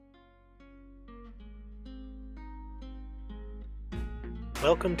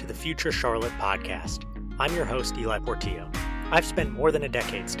Welcome to the Future Charlotte podcast. I'm your host, Eli Portillo. I've spent more than a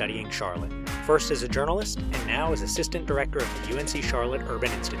decade studying Charlotte, first as a journalist and now as assistant director of the UNC Charlotte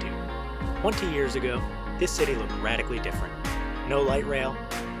Urban Institute. 20 years ago, this city looked radically different. No light rail,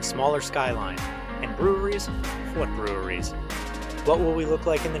 a smaller skyline, and breweries? What breweries? What will we look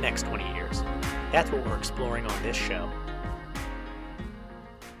like in the next 20 years? That's what we're exploring on this show.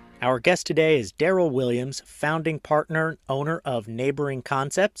 Our guest today is Daryl Williams, founding partner and owner of Neighboring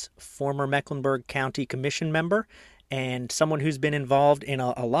Concepts, former Mecklenburg County Commission member, and someone who's been involved in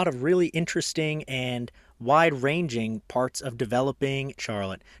a lot of really interesting and wide-ranging parts of developing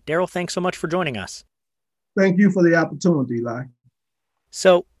Charlotte. Daryl, thanks so much for joining us. Thank you for the opportunity, Eli.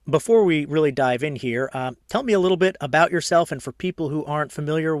 So before we really dive in here, tell me a little bit about yourself, and for people who aren't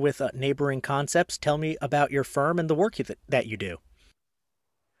familiar with Neighboring Concepts, tell me about your firm and the work that you do.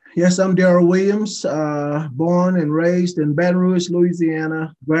 Yes, I'm Daryl Williams, born and raised in Baton Rouge,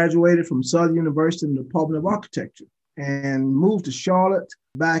 Louisiana, graduated from Southern University in the Department of Architecture and moved to Charlotte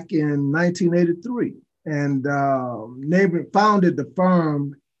back in 1983 and founded the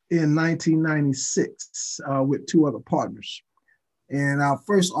firm in 1996 with two other partners. And our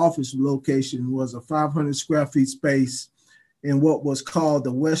first office location was a 500 square feet space in what was called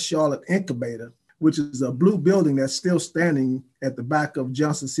the West Charlotte Incubator, which is a blue building that's still standing at the back of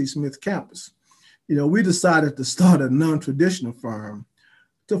Johnson C. Smith campus. You know, we decided to start a non-traditional firm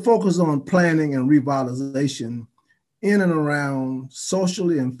to focus on planning and revitalization in and around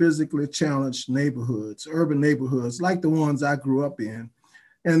socially and physically challenged neighborhoods, urban neighborhoods like the ones I grew up in,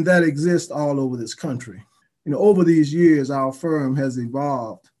 and that exist all over this country. You know, over these years, our firm has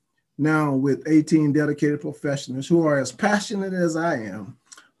evolved now with 18 dedicated professionals who are as passionate as I am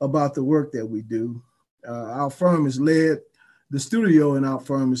about the work that we do. Our firm is led, the studio in our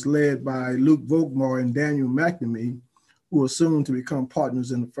firm is led by Luke Vogmar and Daniel McNamee, who are soon to become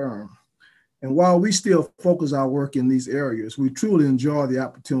partners in the firm. And while we still focus our work in these areas, we truly enjoy the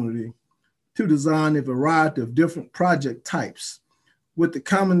opportunity to design a variety of different project types with the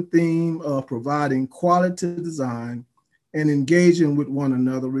common theme of providing quality design and engaging with one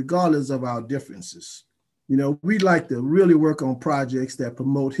another regardless of our differences. You know, we like to really work on projects that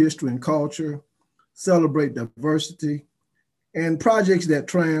promote history and culture, celebrate diversity, and projects that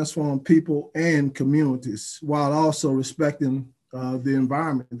transform people and communities while also respecting the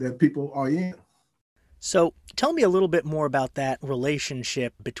environment that people are in. So tell me a little bit more about that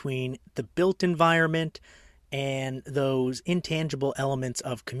relationship between the built environment and those intangible elements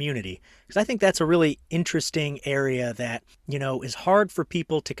of community. Because I think that's a really interesting area that, you know, is hard for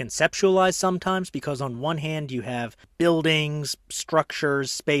people to conceptualize sometimes, because on one hand you have buildings,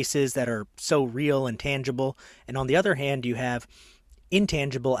 structures, spaces that are so real and tangible, and on the other hand you have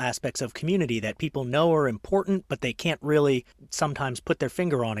intangible aspects of community that people know are important, but they can't really sometimes put their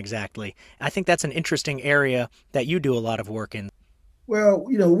finger on exactly. I think that's an interesting area that you do a lot of work in. Well,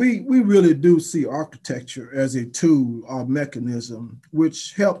 you know, we really do see architecture as a tool or mechanism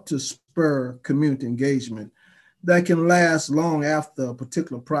which help to spur community engagement that can last long after a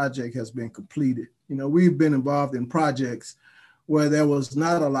particular project has been completed. You know, we've been involved in projects where there was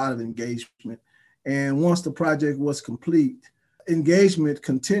not a lot of engagement. And once the project was complete, engagement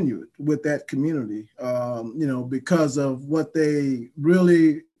continued with that community, you know, because of what they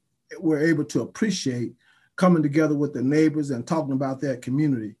really were able to appreciate coming together with the neighbors and talking about their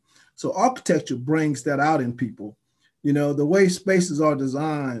community. So architecture brings that out in people. You know, the way spaces are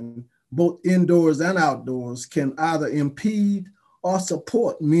designed, both indoors and outdoors, can either impede or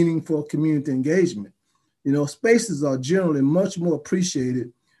support meaningful community engagement. You know, spaces are generally much more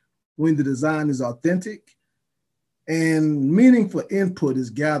appreciated when the design is authentic and meaningful input is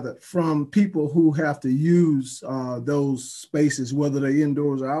gathered from people who have to use those spaces, whether they're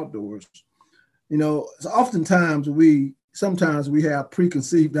indoors or outdoors. You know, so oftentimes we have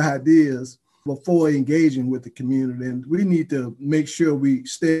preconceived ideas before engaging with the community, and we need to make sure we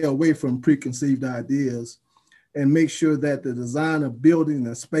stay away from preconceived ideas and make sure that the design of buildings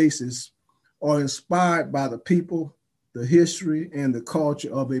and spaces are inspired by the people, the history, and the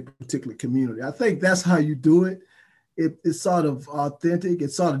culture of a particular community. I think that's how you do it. It's sort of authentic.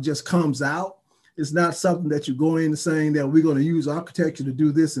 It sort of just comes out. It's not something that you go in saying that we're going to use architecture to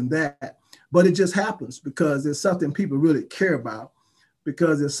do this and that. But it just happens because it's something people really care about,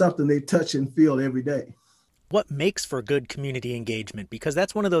 because it's something they touch and feel every day. What makes for good community engagement? Because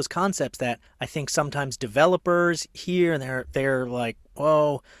that's one of those concepts that I think sometimes developers hear and they're like,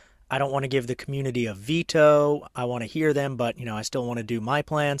 oh, I don't want to give the community a veto. I want to hear them, but, you know, I still want to do my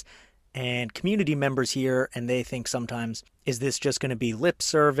plans. and community members here, and they think sometimes, is this just going to be lip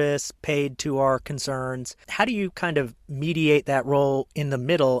service paid to our concerns? How do you kind of mediate that role in the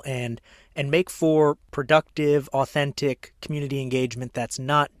middle and make for productive, authentic community engagement that's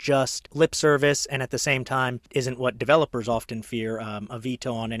not just lip service and at the same time isn't what developers often fear, a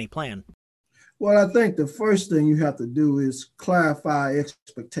veto on any plan? Well, I think the first thing you have to do is clarify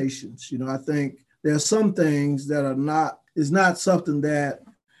expectations. I think there are some things that is not something that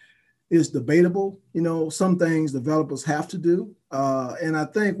is debatable. Some things developers have to do. And I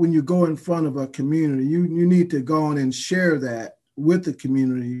think when you go in front of a community, you need to go on and share that with the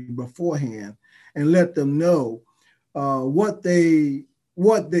community beforehand and let them know what they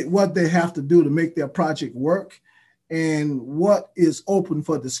have to do to make their project work and what is open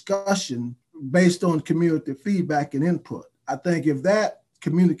for discussion based on community feedback and input. I think if that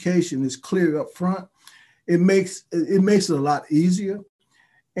communication is clear up front, it makes it a lot easier,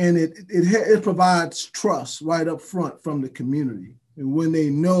 and it provides trust right up front from the community. And when they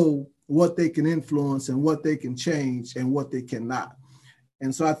know what they can influence and what they can change and what they cannot.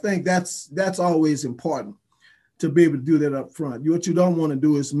 And so I think that's always important to be able to do that up front. What you don't want to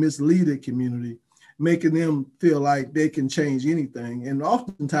do is mislead the community, making them feel like they can change anything. And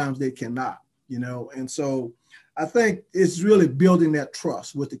oftentimes they cannot, And so I think it's really building that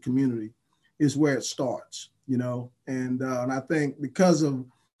trust with the community is where it starts, And I think because of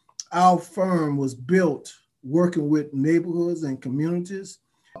our firm was built working with neighborhoods and communities,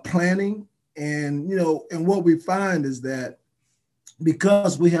 planning, and what we find is that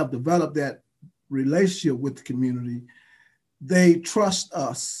because we have developed that relationship with the community, they trust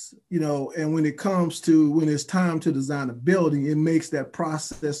us, and when it's time to design a building, it makes that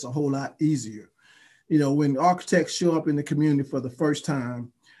process a whole lot easier. When architects show up in the community for the first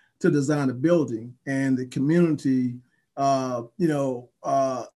time to design a building and the community,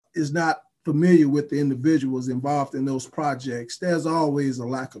 is not familiar with the individuals involved in those projects, there's always a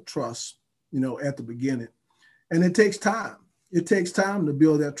lack of trust, at the beginning. And it takes time. It takes time to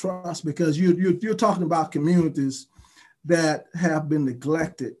build that trust because you're talking about communities that have been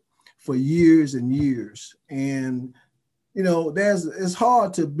neglected for years and years. And, it's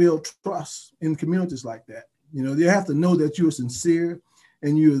hard to build trust in communities like that. You have to know that you're sincere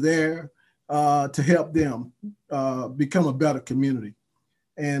and you're there to help them become a better community.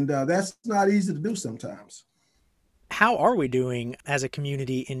 And that's not easy to do sometimes. How are we doing as a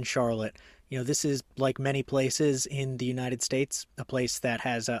community in Charlotte? This is, like many places in the United States, a place that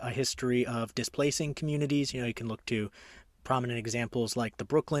has a history of displacing communities. You can look to prominent examples like the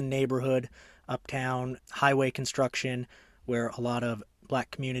Brooklyn neighborhood, uptown, highway construction, where a lot of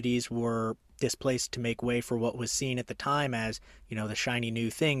Black communities were displaced to make way for what was seen at the time as, the shiny new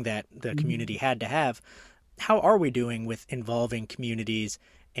thing that the community had to have. How are we doing with involving communities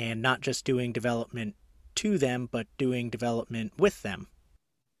and not just doing development to them, but doing development with them?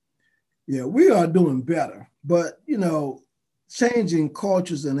 Yeah, we are doing better, but changing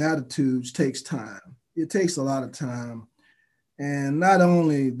cultures and attitudes takes time. It takes a lot of time. And not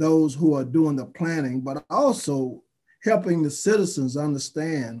only those who are doing the planning, but also helping the citizens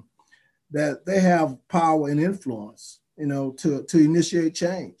understand that they have power and influence, to initiate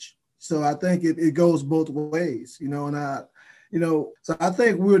change. So I think it goes both ways, so I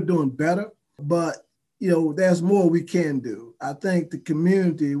think we're doing better, but there's more we can do. I think the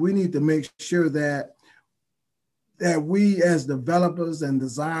community, we need to make sure that we as developers and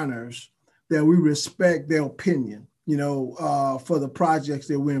designers, that we respect their opinion, for the projects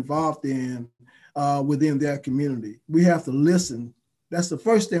that we're involved in within their community. We have to listen. That's the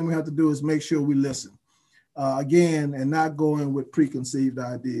first thing we have to do is make sure we listen. Again, and not go in with preconceived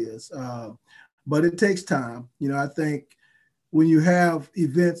ideas. But it takes time. I think when you have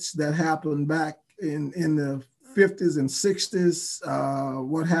events that happen back in the 50s and 60s,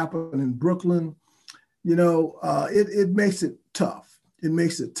 what happened in Brooklyn, it makes it tough. It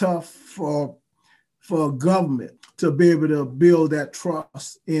makes it tough for government to be able to build that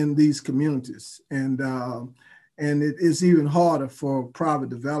trust in these communities. And it is even harder for private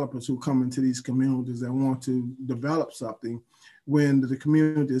developers who come into these communities and want to develop something when the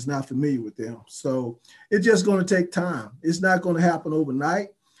community is not familiar with them. So it's just going to take time. It's not going to happen overnight,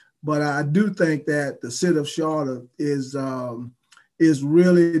 but I do think that the city of Charlotte is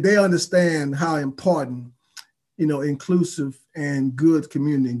really, they understand how important, inclusive and good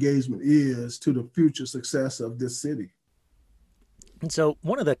community engagement is to the future success of this city. And so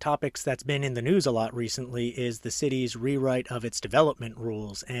one of the topics that's been in the news a lot recently is the city's rewrite of its development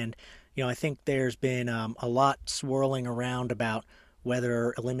rules. And, I think there's been a lot swirling around about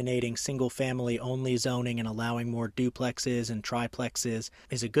whether eliminating single family only zoning and allowing more duplexes and triplexes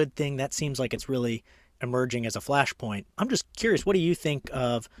is a good thing. That seems like it's really emerging as a flashpoint. I'm just curious, what do you think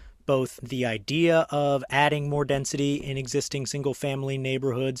of both the idea of adding more density in existing single family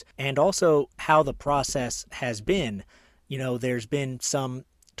neighborhoods and also how the process has been? There's been some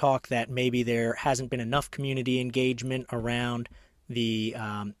talk that maybe there hasn't been enough community engagement around the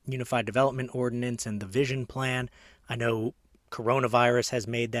Unified Development Ordinance and the Vision Plan. I know coronavirus has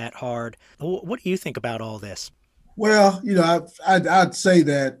made that hard. What do you think about all this? Well, I'd say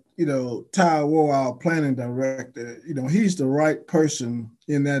that, Ty Wall, our planning director, he's the right person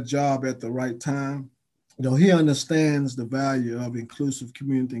in that job at the right time. He understands the value of inclusive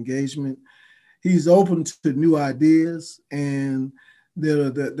community engagement. He's open to new ideas and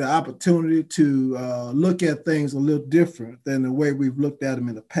the opportunity to look at things a little different than the way we've looked at them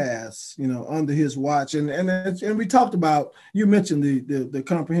in the past, under his watch. And we talked about, you mentioned the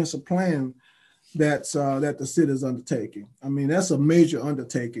comprehensive plan that the city is undertaking. I mean, that's a major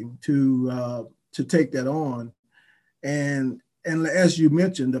undertaking to take that on. And as you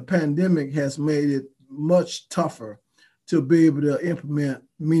mentioned, the pandemic has made it much tougher to be able to implement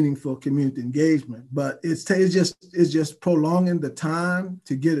meaningful community engagement, but it's just prolonging the time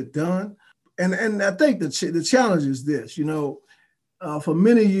to get it done. And I think the challenge is this, for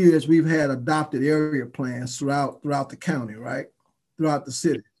many years we've had adopted area plans throughout the county, right? Throughout the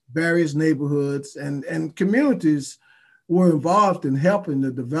city, various neighborhoods and communities were involved in helping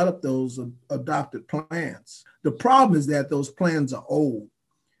to develop those adopted plans. The problem is that those plans are old.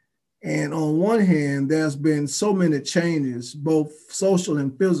 And on one hand, there's been so many changes, both social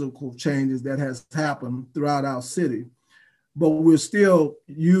and physical changes that has happened throughout our city, but we're still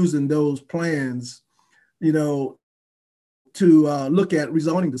using those plans, to look at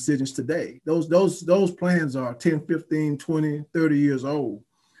rezoning decisions today. Those plans are 10, 15, 20, 30 years old.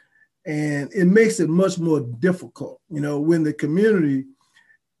 And it makes it much more difficult, when the community,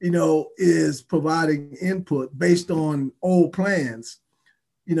 is providing input based on old plans,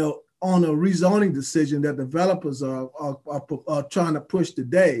 on a rezoning decision that developers are trying to push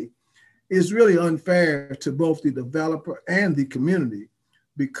today is really unfair to both the developer and the community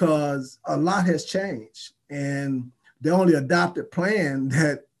because a lot has changed. And the only adopted plan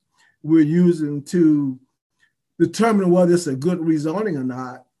that we're using to determine whether it's a good rezoning or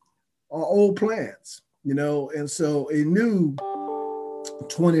not are old plans, and so a new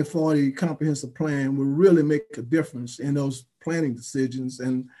 2040 comprehensive plan will really make a difference in those planning decisions.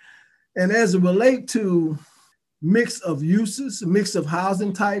 And as it relates to mix of uses, mix of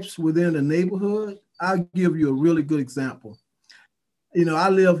housing types within a neighborhood, I'll give you a really good example. I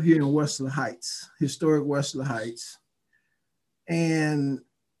live here in Wesley Heights, historic Wesley Heights. And,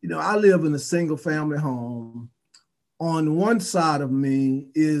 I live in a single family home. On one side of me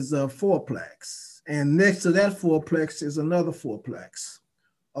is a fourplex. And next to that fourplex is another fourplex.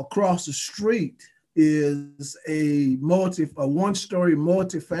 Across the street is a one-story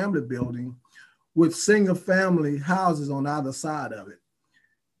multi-family building with single-family houses on either side of it.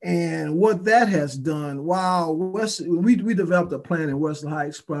 And what that has done, while we developed a plan in Wesley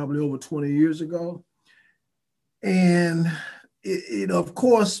Heights probably over 20 years ago, and of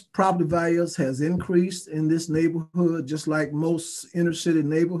course, property values has increased in this neighborhood, just like most inner city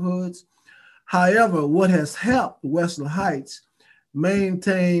neighborhoods. However, what has helped Wesley Heights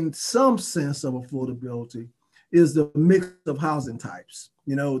maintain some sense of affordability is the mix of housing types.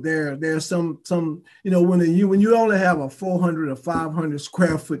 There's some when you only have a 400 or 500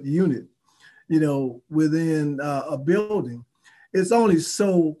 square foot unit, within a building, it's only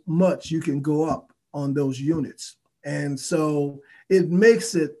so much you can go up on those units. And so it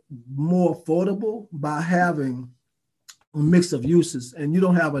makes it more affordable by having a mix of uses, and you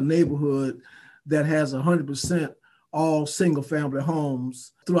don't have a neighborhood that has 100% all single family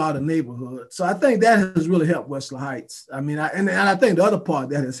homes throughout a neighborhood. So I think that has really helped Wesley Heights. I mean, and I think the other part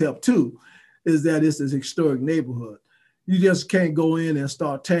that has helped too is that it's this historic neighborhood. You just can't go in and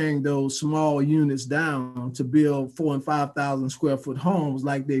start tearing those small units down to build 4,000 and 5,000 square foot homes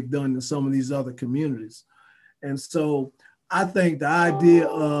like they've done in some of these other communities. And so I think the idea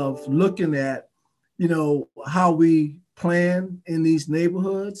of looking at, how we plan in these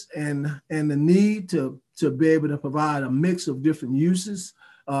neighborhoods and the need to be able to provide a mix of different uses,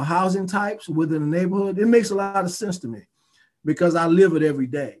 housing types within a neighborhood, it makes a lot of sense to me because I live it every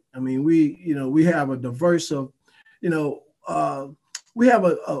day. I mean, we have a diverse of, we have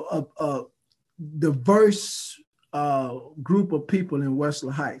a diverse group of people in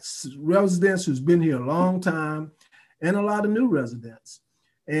Wesley Heights, residents who's been here a long time and a lot of new residents.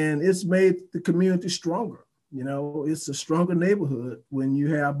 And it's made the community stronger. You know, it's a stronger neighborhood when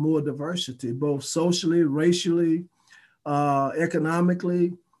you have more diversity, both socially, racially,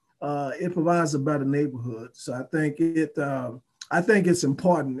 economically. It provides a better neighborhood. So I think it's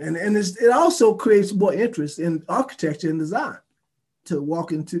important, and it also creates more interest in architecture and design.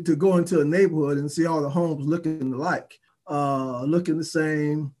 To go into a neighborhood and see all the homes looking alike, looking the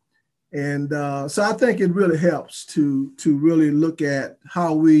same. And so I think it really helps to really look at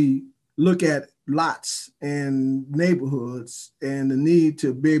how we look at lots and neighborhoods and the need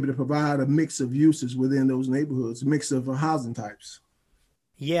to be able to provide a mix of uses within those neighborhoods, a mix of housing types.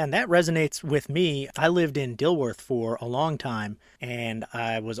 Yeah, and that resonates with me. I lived in Dilworth for a long time, and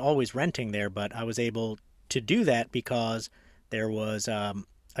I was always renting there, but I was able to do that because there was a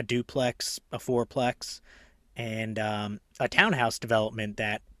duplex, a fourplex, and a townhouse development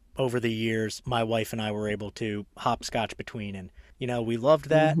that over the years my wife and I were able to hopscotch between. And, we loved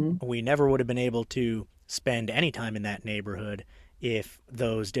that. Mm-hmm. We never would have been able to spend any time in that neighborhood if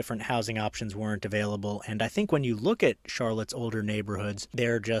those different housing options weren't available. And I think when you look at Charlotte's older neighborhoods,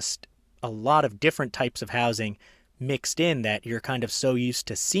 there are just a lot of different types of housing mixed in that you're kind of so used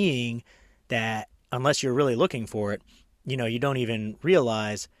to seeing that unless you're really looking for it, you don't even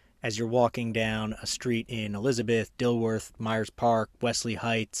realize as you're walking down a street in Elizabeth, Dilworth, Myers Park, Wesley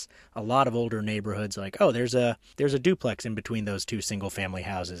Heights, a lot of older neighborhoods, like, oh, there's a duplex in between those two single family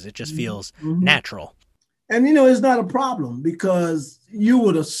houses. It just feels natural. And, it's not a problem because you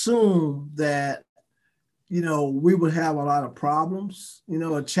would assume that, we would have a lot of problems,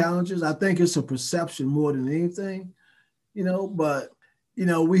 or challenges. I think it's a perception more than anything, but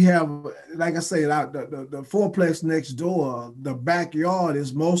we have, like I say, the fourplex next door, the backyard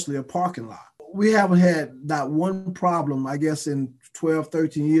is mostly a parking lot. We haven't had not one problem, I guess, in 12,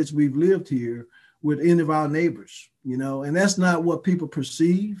 13 years we've lived here with any of our neighbors, and that's not what people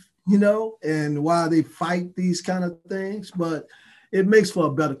perceive, and why they fight these kind of things. But it makes for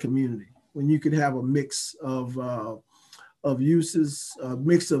a better community when you could have a mix of uses, a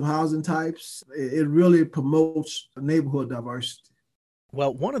mix of housing types. It really promotes neighborhood diversity.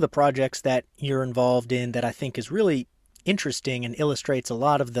 Well, one of the projects that you're involved in that I think is really interesting and illustrates a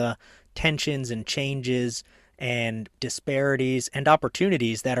lot of the tensions and changes and disparities and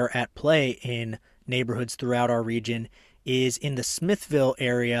opportunities that are at play in neighborhoods throughout our region is in the Smithville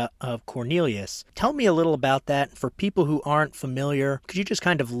area of Cornelius. Tell me a little about that. For people who aren't familiar, could you just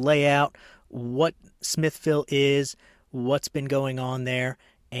kind of lay out what Smithville is, what's been going on there,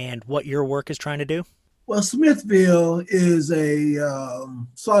 and what your work is trying to do? Well, Smithville is a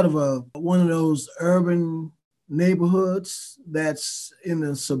sort of one of those urban neighborhoods that's in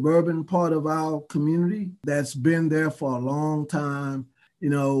the suburban part of our community that's been there for a long time,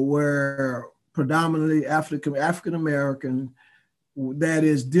 where predominantly African American that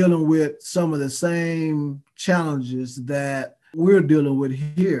is dealing with some of the same challenges that we're dealing with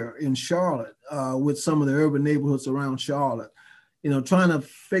here in Charlotte, with some of the urban neighborhoods around Charlotte. Trying to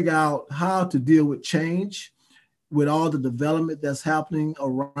figure out how to deal with change, with all the development that's happening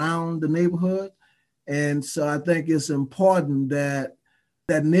around the neighborhood. And so I think it's important that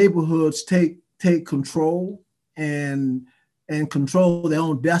neighborhoods take control and control their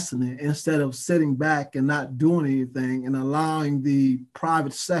own destiny instead of sitting back and not doing anything and allowing the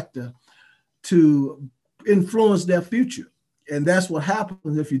private sector to influence their future. And that's what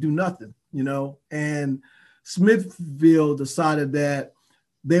happens if you do nothing, and Smithville decided that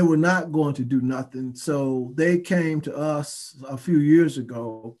they were not going to do nothing. So they came to us a few years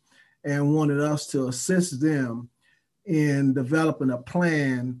ago and wanted us to assist them in developing a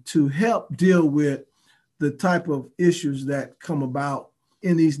plan to help deal with the type of issues that come about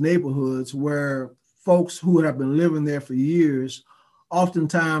in these neighborhoods where folks who have been living there for years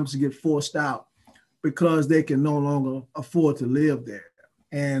oftentimes get forced out because they can no longer afford to live there.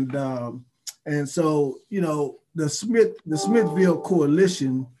 And so, the Smithville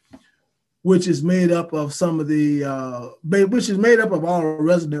Coalition, which is made up of all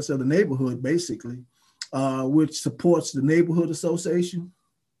residents of the neighborhood, basically, which supports the neighborhood association.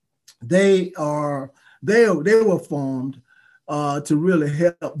 They were formed to really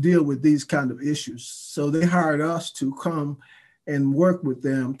help deal with these kind of issues. So they hired us to come and work with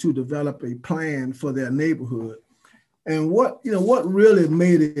them to develop a plan for their neighborhood. And what really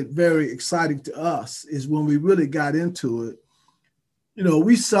made it very exciting to us is when we really got into it,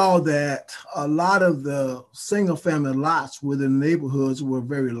 we saw that a lot of the single family lots within neighborhoods were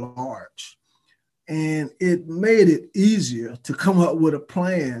very large. And it made it easier to come up with a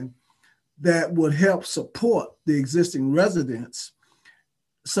plan that would help support the existing residents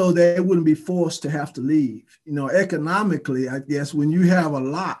so they wouldn't be forced to have to leave. Economically, I guess when you have a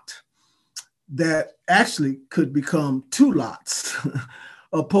lot that actually could become two lots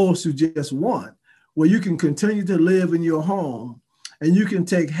opposed to just one, where you can continue to live in your home and you can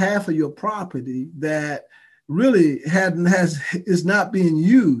take half of your property that really is not being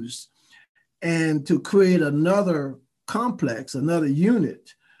used, and to create another complex, another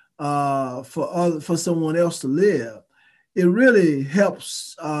unit for someone else to live. It really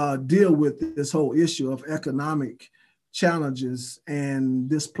helps deal with this whole issue of economic challenges and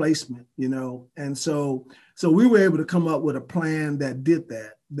displacement, And so we were able to come up with a plan that did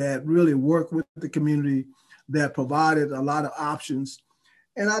that really worked with the community, that provided a lot of options.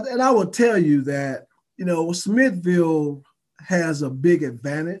 And I will tell you that, Smithville has a big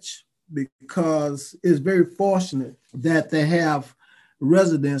advantage because it's very fortunate that they have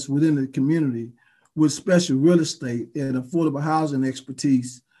residents within the community with special real estate and affordable housing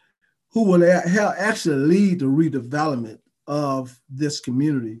expertise who will actually lead the redevelopment of this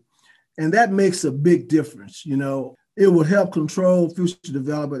community. And that makes a big difference. It will help control future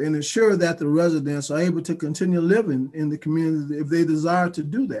development and ensure that the residents are able to continue living in the community if they desire to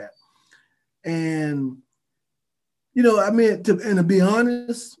do that. And, to be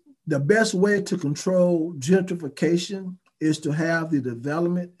honest, the best way to control gentrification is to have the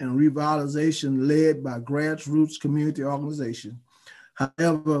development and revitalization led by grassroots community organization.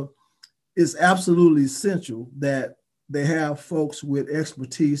 However, it's absolutely essential that they have folks with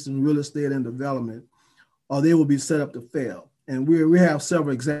expertise in real estate and development, or they will be set up to fail. And we have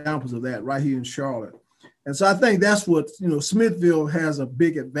several examples of that right here in Charlotte. And so I think that's what, Smithville has a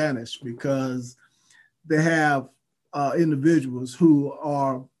big advantage because they have individuals who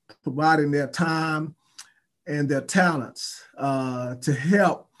are providing their time and their talents to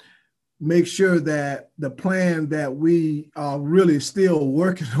help make sure that the plan that we are really still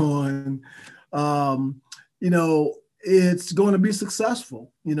working on, it's going to be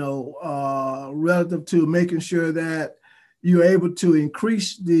successful, relative to making sure that you're able to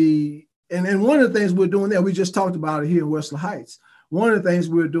increase and one of the things we're doing there, we just talked about it here in Wesley Heights. One of the things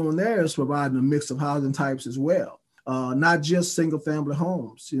we're doing there is providing a mix of housing types as well, not just single family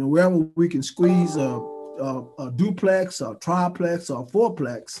homes. Wherever we can squeeze a duplex, a triplex, or a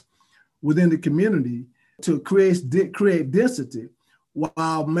fourplex within the community to create density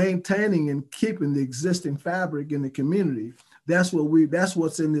while maintaining and keeping the existing fabric in the community. That's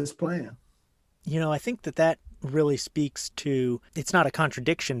what's in this plan. I think that really speaks to, it's not a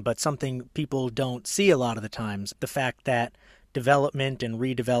contradiction, but something people don't see a lot of the times, the fact that development and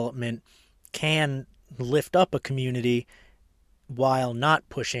redevelopment can lift up a community while not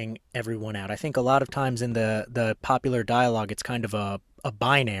pushing everyone out. I think a lot of times in the popular dialogue, it's kind of a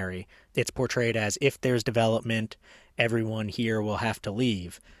binary. It's portrayed as if there's development, everyone here will have to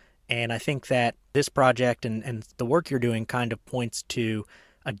leave. And I think that this project and the work you're doing kind of points to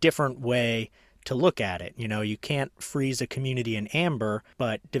a different way to look at it. You can't freeze a community in amber,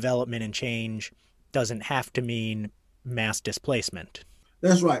 but development and change doesn't have to mean mass displacement.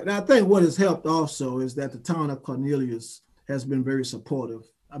 That's right. And I think what has helped also is that the town of Cornelius has been very supportive.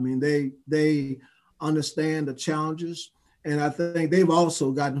 I mean, they understand the challenges, and I think they've also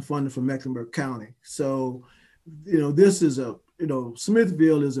gotten funding from Mecklenburg County. So, this is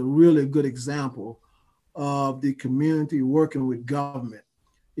Smithville is a really good example of the community working with government,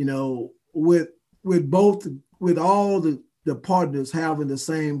 with all the partners having the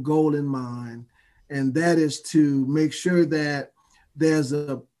same goal in mind, and that is to make sure that there's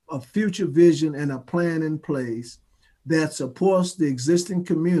a future vision and a plan in place that supports the existing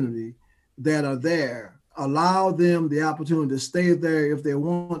community that are there, allow them the opportunity to stay there if they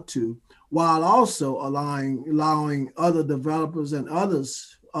want to, while also allowing other developers and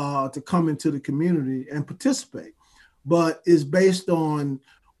others to come into the community and participate. But it's based on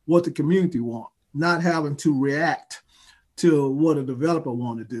what the community wants, not having to react to what a developer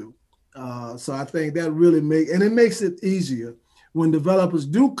want to do. So I think that really makes it easier when developers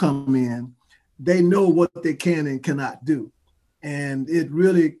do come in. They know what they can and cannot do. And it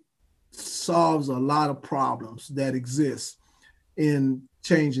really solves a lot of problems that exist in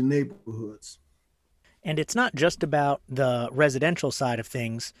changing neighborhoods. And it's not just about the residential side of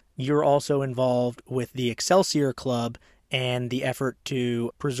things. You're also involved with the Excelsior Club and the effort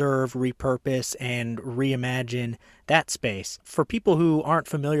to preserve, repurpose, and reimagine that space. For people who aren't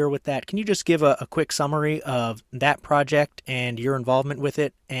familiar with that, can you just give a quick summary of that project and your involvement with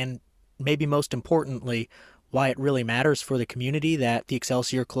it, and maybe most importantly, why it really matters for the community that the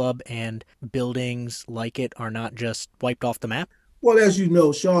Excelsior Club and buildings like it are not just wiped off the map? Well, as you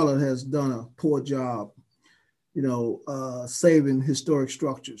know, Charlotte has done a poor job, saving historic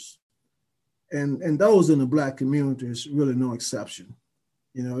structures. And those in the Black community is really no exception.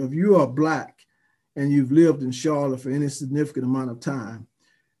 You know, if you are Black and you've lived in Charlotte for any significant amount of time,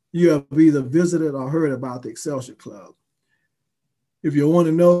 you have either visited or heard about the Excelsior Club. If you want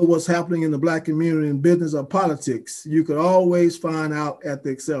to know what's happening in the Black community in business or politics, you could always find out at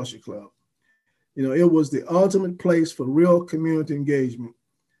the Excelsior Club. You know, it was the ultimate place for real community engagement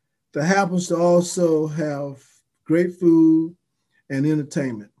that happens to also have great food and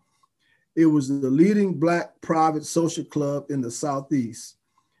entertainment. It was the leading Black private social club in the Southeast.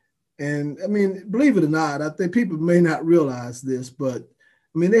 And I mean, believe it or not, I think people may not realize this, but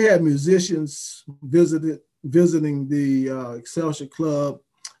I mean, they had musicians visiting the Excelsior Club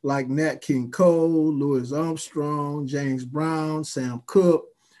like Nat King Cole, Louis Armstrong, James Brown, Sam Cooke,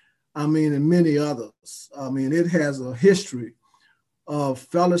 I mean, and many others. I mean, it has a history of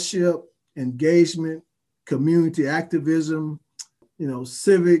fellowship, engagement, community activism. You know,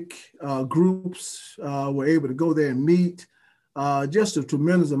 civic groups were able to go there and meet. Just a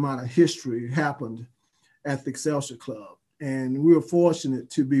tremendous amount of history happened at the Excelsior Club. And we were fortunate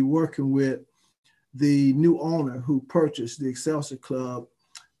to be working with the new owner who purchased the Excelsior Club,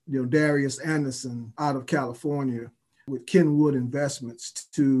 you know, Darius Anderson out of California with Kenwood Investments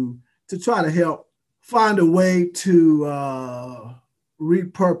to try to help find a way to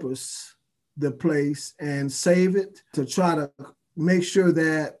repurpose the place and save it, to try to make sure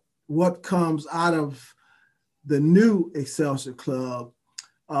that what comes out of the new Excelsior Club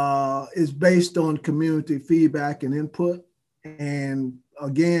is based on community feedback and input, and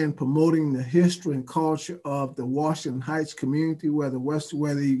again, promoting the history and culture of the Washington Heights community where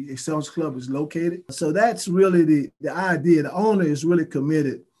the Excelsior Club is located. So that's really the idea. The owner is really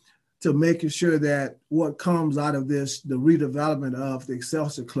committed to making sure that what comes out of this, the redevelopment of the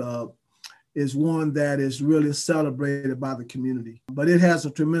Excelsior Club, is one that is really celebrated by the community. But it has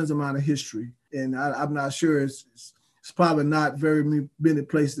a tremendous amount of history. And I'm not sure, it's probably not very many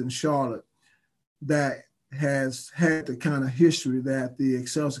places in Charlotte that has had the kind of history that the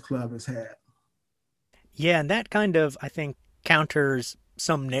Excelsior Club has had. Yeah, and that kind of, I think, counters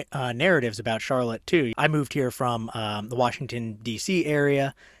some narratives about Charlotte, too. I moved here from the Washington, D.C.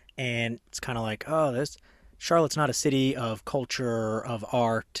 area, and it's kind of like, oh, Charlotte's not a city of culture, of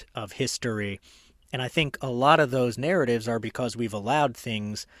art, of history. And I think a lot of those narratives are because we've allowed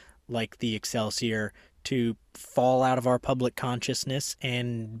things like the Excelsior to fall out of our public consciousness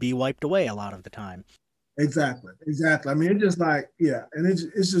and be wiped away a lot of the time. Exactly. I mean, it's just like, yeah, and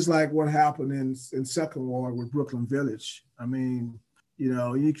it's just like what happened in Second Ward with Brooklyn Village. I mean, you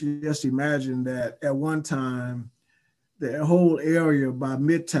know, you can just imagine that at one time, the whole area by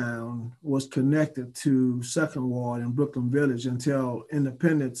Midtown was connected to Second Ward and Brooklyn Village until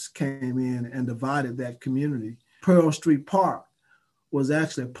independence came in and divided that community. Pearl Street Park was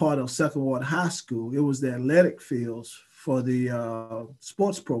actually part of Second Ward High School. It was the athletic fields for the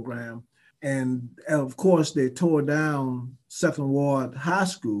sports program. And of course, they tore down Second Ward High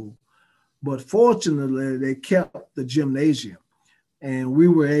School, but fortunately, they kept the gymnasium. And we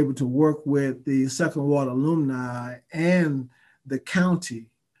were able to work with the Second Ward alumni and the county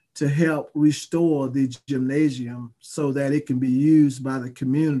to help restore the gymnasium so that it can be used by the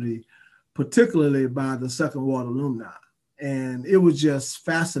community, particularly by the Second Ward alumni. And it was just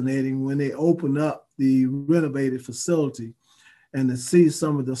fascinating when they opened up the renovated facility and to see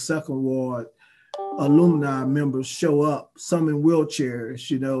some of the Second Ward alumni members show up, some in wheelchairs,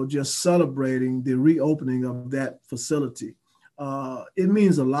 you know, just celebrating the reopening of that facility. It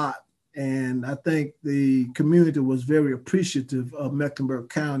means a lot. And I think the community was very appreciative of Mecklenburg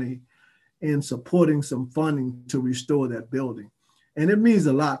County in supporting some funding to restore that building. And it means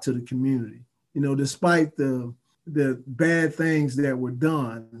a lot to the community, you know, despite the bad things that were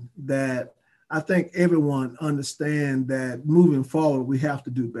done, that I think everyone understands that moving forward, we have to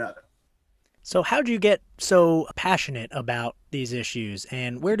do better. So how do you get so passionate about these issues,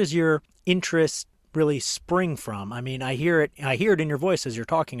 and where does your interest really spring from? I mean, I hear it in your voice as you're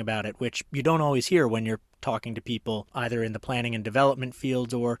talking about it, which you don't always hear when you're talking to people either in the planning and development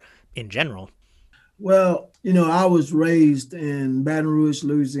fields or in general. Well, you know, I was raised in Baton Rouge,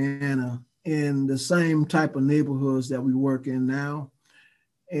 Louisiana, in the same type of neighborhoods that we work in now.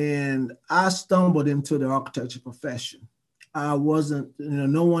 And I stumbled into the architecture profession. I wasn't, you know,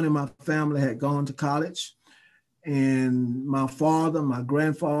 no one in my family had gone to college. And my father, my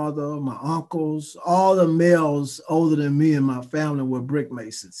grandfather, my uncles, all the males older than me in my family were brick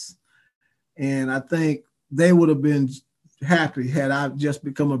masons. And I think they would have been happy had I just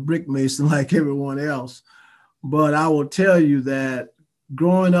become a brick mason like everyone else. But I will tell you that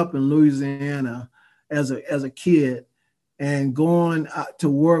growing up in Louisiana as a kid and going to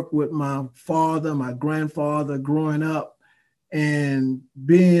work with my father, my grandfather growing up, and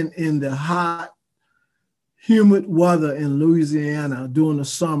being in the hot, humid weather in Louisiana during the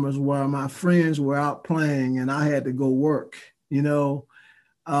summers where my friends were out playing and I had to go work,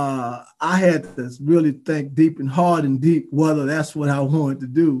 I had to really think deep and hard and deep whether that's what I wanted to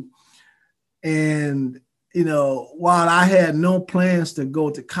do. And, while I had no plans to go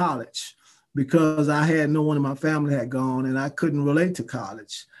to college because I had no one in my family had gone and I couldn't relate to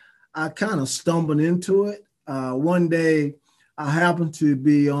college, I kind of stumbled into it. One day I happened to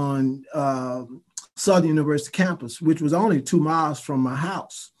be on Southern University campus, which was only 2 miles from my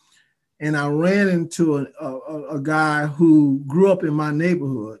house. And I ran into a guy who grew up in my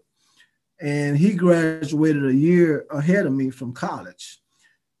neighborhood, and he graduated a year ahead of me from college.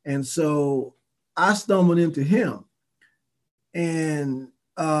 And so I stumbled into him, and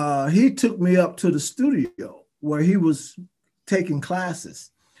he took me up to the studio where he was taking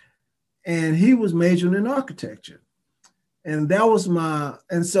classes, and he was majoring in architecture. And that was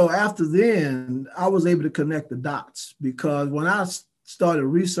and so after then, I was able to connect the dots, because when I started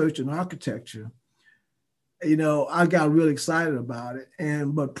researching architecture, I got really excited about it.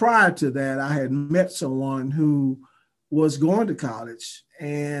 But prior to that, I had met someone who was going to college,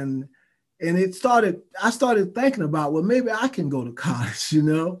 and I started thinking about, well, maybe I can go to college,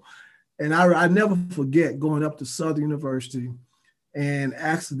 and I never forget going up to Southern University and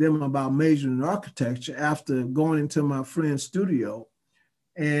asked them about majoring in architecture after going into my friend's studio.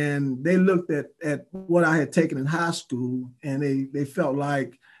 And they looked at what I had taken in high school, and they felt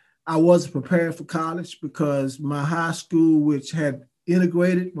like I wasn't prepared for college because my high school, which had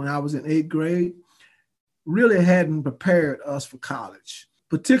integrated when I was in 8th grade, really hadn't prepared us for college.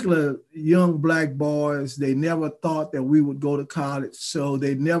 Particularly young Black boys, they never thought that we would go to college. So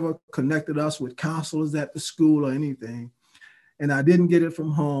they never connected us with counselors at the school or anything. And I didn't get it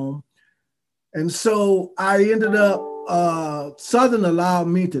from home. And so I ended up, Southern allowed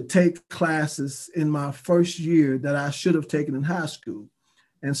me to take classes in my first year that I should have taken in high school.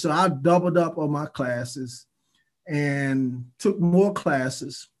 And so I doubled up on my classes and took more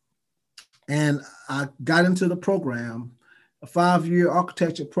classes. And I got into the program, a 5-year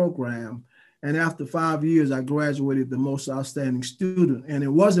architecture program. And after 5 years, I graduated the most outstanding student. And it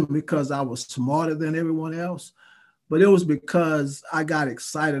wasn't because I was smarter than everyone else, but it was because I got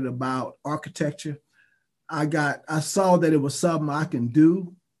excited about architecture. I saw that it was something I can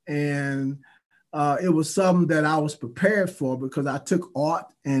do. And it was something that I was prepared for because I took art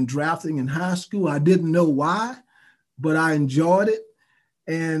and drafting in high school. I didn't know why, but I enjoyed it.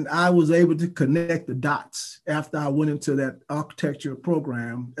 And I was able to connect the dots after I went into that architecture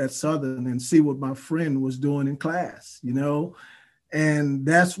program at Southern and see what my friend was doing in class, And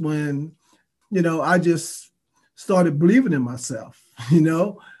that's when, I just started believing in myself,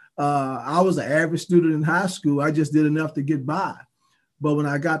 I was an average student in high school. I just did enough to get by. But when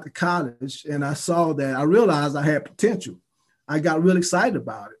I got to college and I saw that, I realized I had potential. I got real excited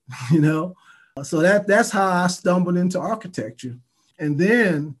about it, So that's how I stumbled into architecture. And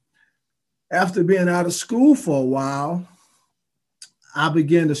then after being out of school for a while, I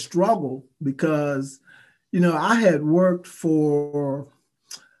began to struggle because, I had worked for,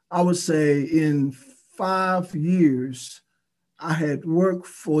 I would say in 5 years, I had worked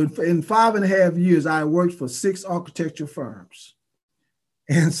for, in 5.5 years, I worked for 6 architecture firms.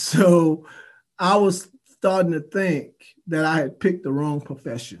 And so I was starting to think that I had picked the wrong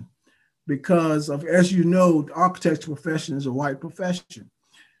profession because of, as you know, the architecture profession is a white profession.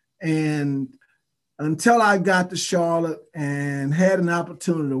 And until I got to Charlotte and had an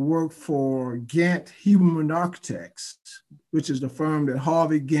opportunity to work for Gantt Huberman Architects, which is the firm that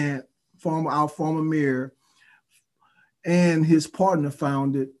Harvey Gantt, our former mayor, and his partner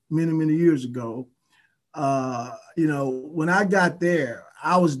founded many, many years ago. When I got there,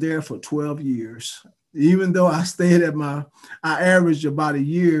 I was there for 12 years. Even though I stayed I averaged about a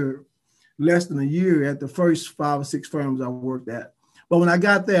year, less than a year at the first 5 or 6 firms I worked at. But when I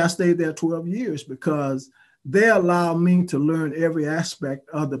got there, I stayed there 12 years because they allowed me to learn every aspect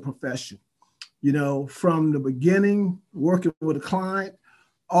of the profession, from the beginning, working with a client,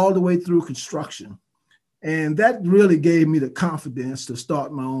 all the way through construction. And that really gave me the confidence to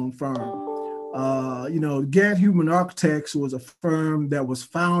start my own firm. Gantt Huberman Architects was a firm that was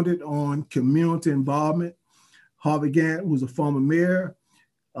founded on community involvement. Harvey Gantt was a former mayor.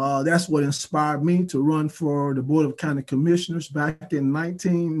 That's what inspired me to run for the Board of County Commissioners back in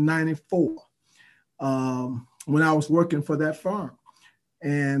 1994 when I was working for that firm.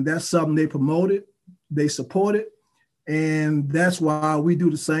 And that's something they promoted, they supported. And that's why we do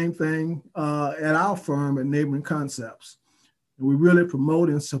the same thing at our firm at Neighboring Concepts. We really promote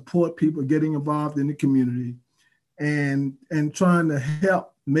and support people getting involved in the community. and trying to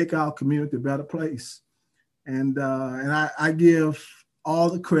help make our community a better place. And I give all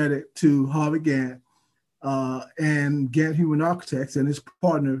the credit to Harvey Gantt and Gantt Human Architects and his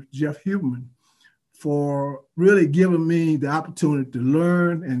partner, Jeff Huberman, for really giving me the opportunity to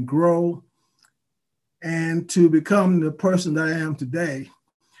learn and grow and to become the person that I am today.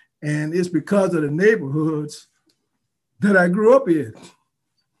 And it's because of the neighborhoods that I grew up in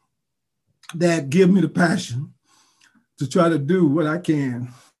that give me the passion to try to do what I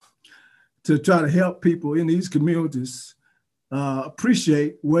can to try to help people in these communities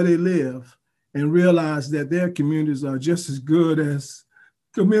appreciate where they live and realize that their communities are just as good as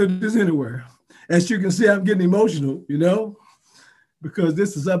communities anywhere. As you can see, I'm getting emotional, because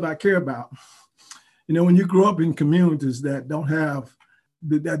this is something I care about. When you grow up in communities that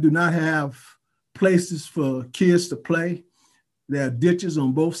do not have places for kids to play, there are ditches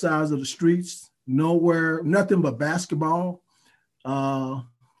on both sides of the streets, nowhere, nothing but basketball.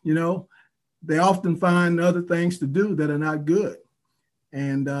 They often find other things to do that are not good.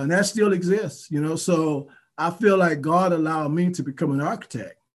 And that still exists, So I feel like God allowed me to become an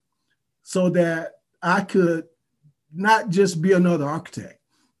architect so that I could not just be another architect,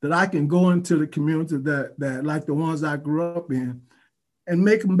 that I can go into the community that like the ones I grew up in and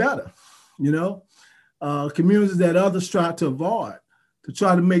make them better, communities that others try to avoid, to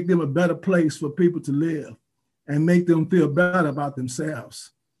try to make them a better place for people to live and make them feel better about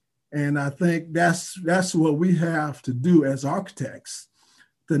themselves. And I think that's what we have to do as architects,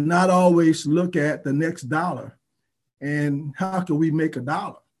 to not always look at the next dollar and how can we make a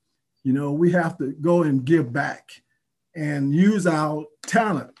dollar. We have to go and give back and use our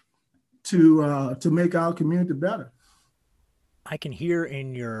talent to make our community better. I can hear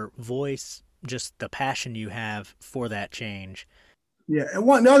in your voice just the passion you have for that change. Yeah, and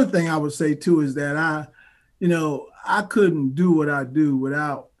one other thing I would say too is that I couldn't do what I do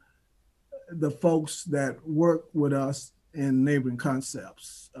without the folks that work with us in Neighboring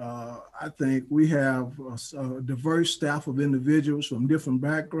Concepts. I think we have a diverse staff of individuals from different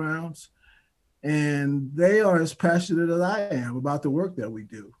backgrounds, and they are as passionate as I am about the work that we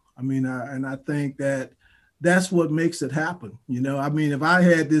do. And I think that's what makes it happen. If I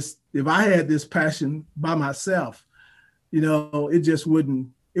had this passion by myself, it just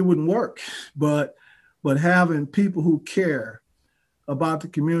wouldn't work. But having people who care about the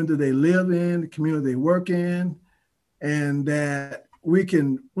community they live in, the community they work in, and that we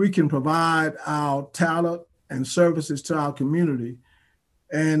can provide our talent and services to our community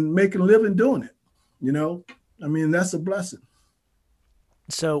and make a living doing it. That's a blessing.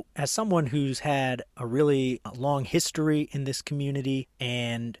 So as someone who's had a really long history in this community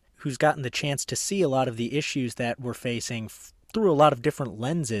and who's gotten the chance to see a lot of the issues that we're facing through a lot of different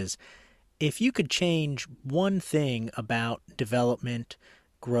lenses, if you could change one thing about development,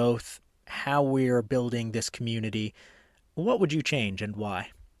 growth, how we're building this community, what would you change and why?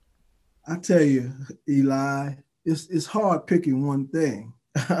 I tell you, Eli, it's hard picking one thing,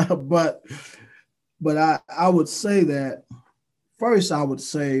 but I would say that first, I would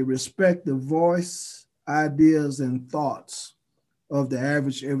say respect the voice, ideas, and thoughts of the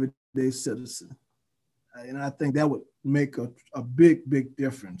average everyday citizen. And I think that would make a big, big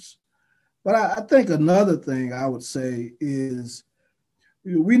difference. But I think another thing I would say is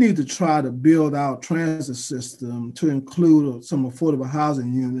we need to try to build our transit system to include some affordable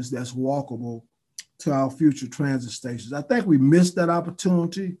housing units that's walkable to our future transit stations. I think we missed that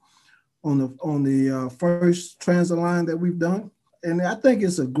opportunity on the first transit line that we've done. And I think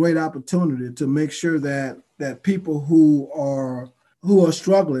it's a great opportunity to make sure that people who are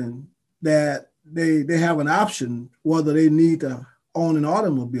struggling, that they have an option whether they need to own an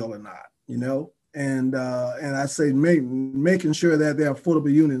automobile or not, And I say making sure that there are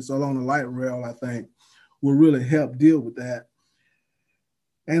affordable units along the light rail, I think, will really help deal with that.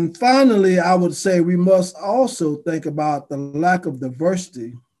 And finally, I would say we must also think about the lack of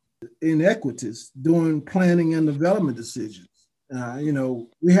diversity, inequities during planning and development decisions.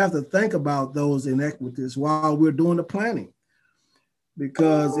 We have to think about those inequities while we're doing the planning,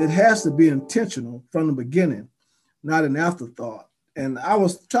 because it has to be intentional from the beginning, not an afterthought. And I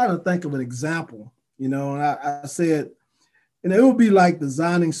was trying to think of an example, and I said, it would be like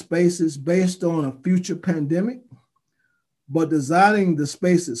designing spaces based on a future pandemic, but designing the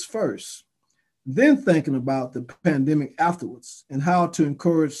spaces first, then thinking about the pandemic afterwards and how to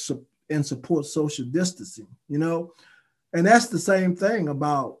encourage and support social distancing, And that's the same thing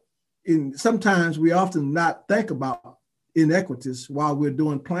sometimes we often not think about inequities while we're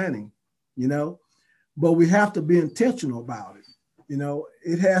doing planning, but we have to be intentional about it.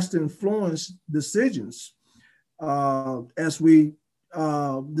 It has to influence decisions as we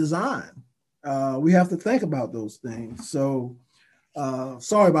design. We have to think about those things. So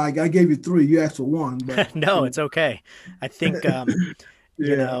sorry, but I gave you three. You asked for one. But No, it's okay. I think,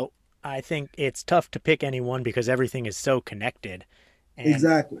 I think it's tough to pick any one because everything is so connected. And,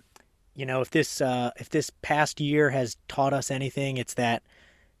 exactly. if this past year has taught us anything, it's that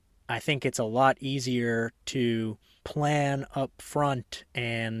I think it's a lot easier to plan up front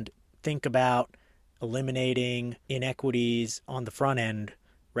and think about eliminating inequities on the front end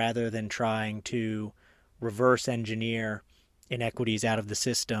rather than trying to reverse engineer inequities out of the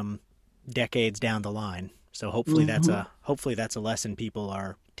system decades down the line. So hopefully that's a lesson people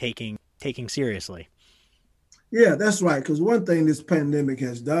are taking seriously. Yeah, that's right. Because one thing this pandemic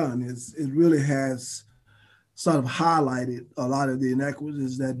has done is it really has sort of highlighted a lot of the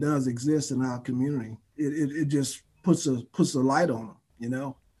inequities that does exist in our community. It just puts a light on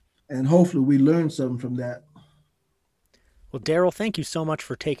them, and hopefully we learn something from that. Well, Daryl, thank you so much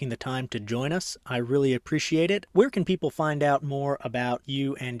for taking the time to join us. I really appreciate it. Where can people find out more about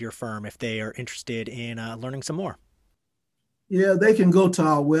you and your firm if they are interested in learning some more? Yeah, they can go to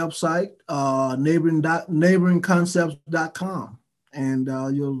our website, neighboringconcepts.com, and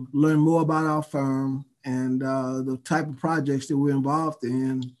you'll learn more about our firm and the type of projects that we're involved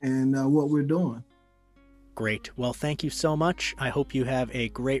in and what we're doing. Great. Well, thank you so much. I hope you have a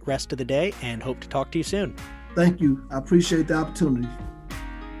great rest of the day and hope to talk to you soon. Thank you. I appreciate the opportunity.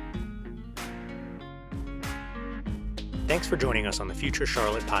 Thanks for joining us on the Future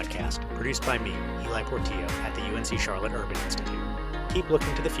Charlotte podcast, produced by me, Eli Portillo, at the UNC Charlotte Urban Institute. Keep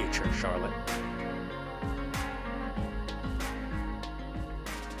looking to the future, Charlotte.